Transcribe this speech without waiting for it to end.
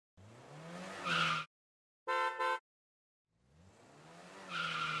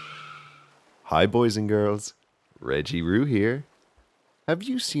Hi boys and girls, Reggie Roo here. Have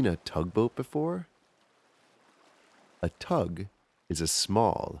you seen a tugboat before? A tug is a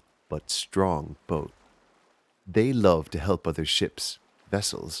small but strong boat. They love to help other ships,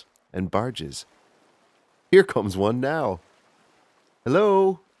 vessels, and barges. Here comes one now.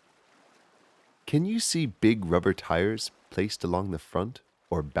 Hello? Can you see big rubber tires placed along the front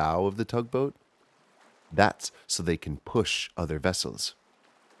or bow of the tugboat? That's so they can push other vessels,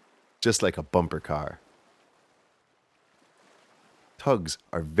 just like a bumper car. Tugs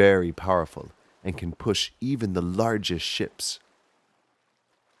are very powerful and can push even the largest ships,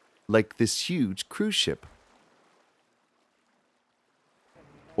 like this huge cruise ship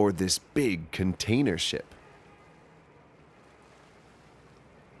or this big container ship.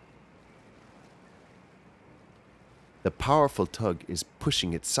 The powerful tug is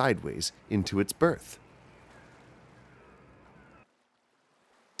pushing it sideways into its berth.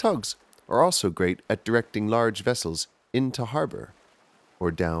 Tugs are also great at directing large vessels into harbour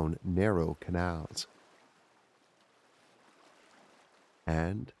or down narrow canals.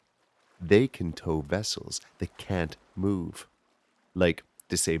 And they can tow vessels that can't move, like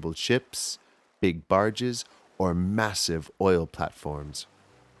disabled ships, big barges, or massive oil platforms.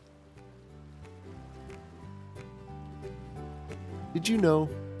 Did you know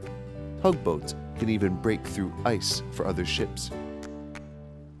tugboats can even break through ice for other ships?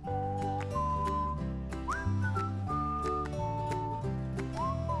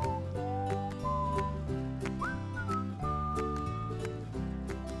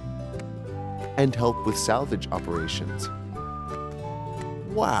 And help with salvage operations.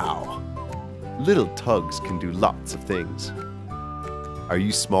 Wow! Little tugs can do lots of things. Are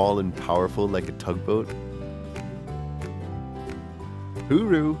you small and powerful like a tugboat?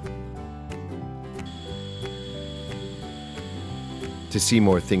 Hooroo! To see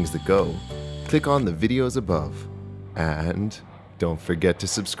more things that go, click on the videos above. And don't forget to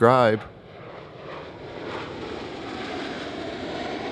subscribe.